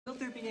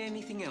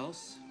Anything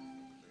else?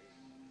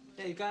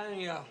 Hey, you got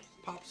any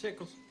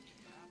popsicles?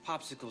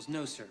 Popsicles,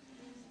 no, sir.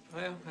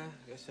 Well,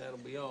 I guess that'll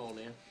be all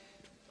then.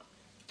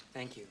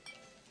 Thank you.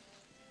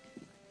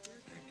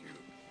 Thank you.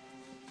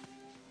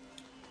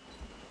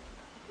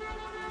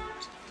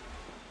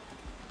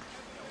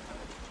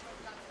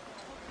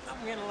 I'm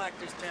beginning to like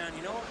this town,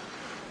 you know?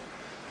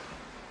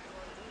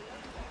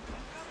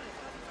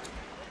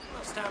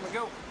 Well, it's time to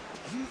go.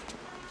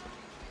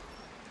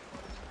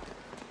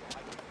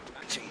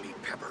 Watching me,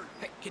 Pepper.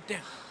 Hey, get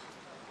down.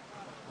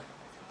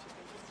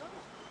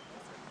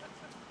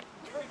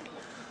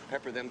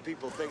 Pepper, them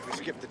people think we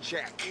skipped the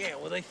check. Yeah,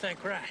 well, they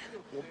think right.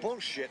 Well,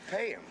 bullshit.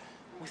 Pay them.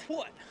 With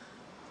what?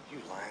 You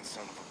lying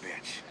son of a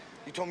bitch.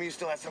 You told me you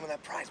still had some of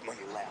that prize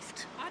money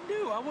left. I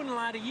do. I wouldn't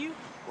lie to you.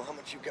 Well, how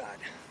much you got?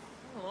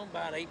 I don't know,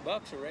 about $8,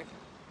 I reckon.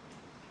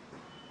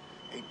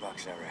 $8,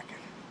 I reckon.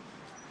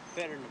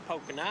 Better than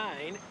poking eye,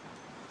 ain't it?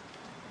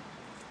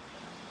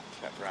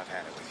 Pepper, I've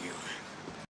had it with you.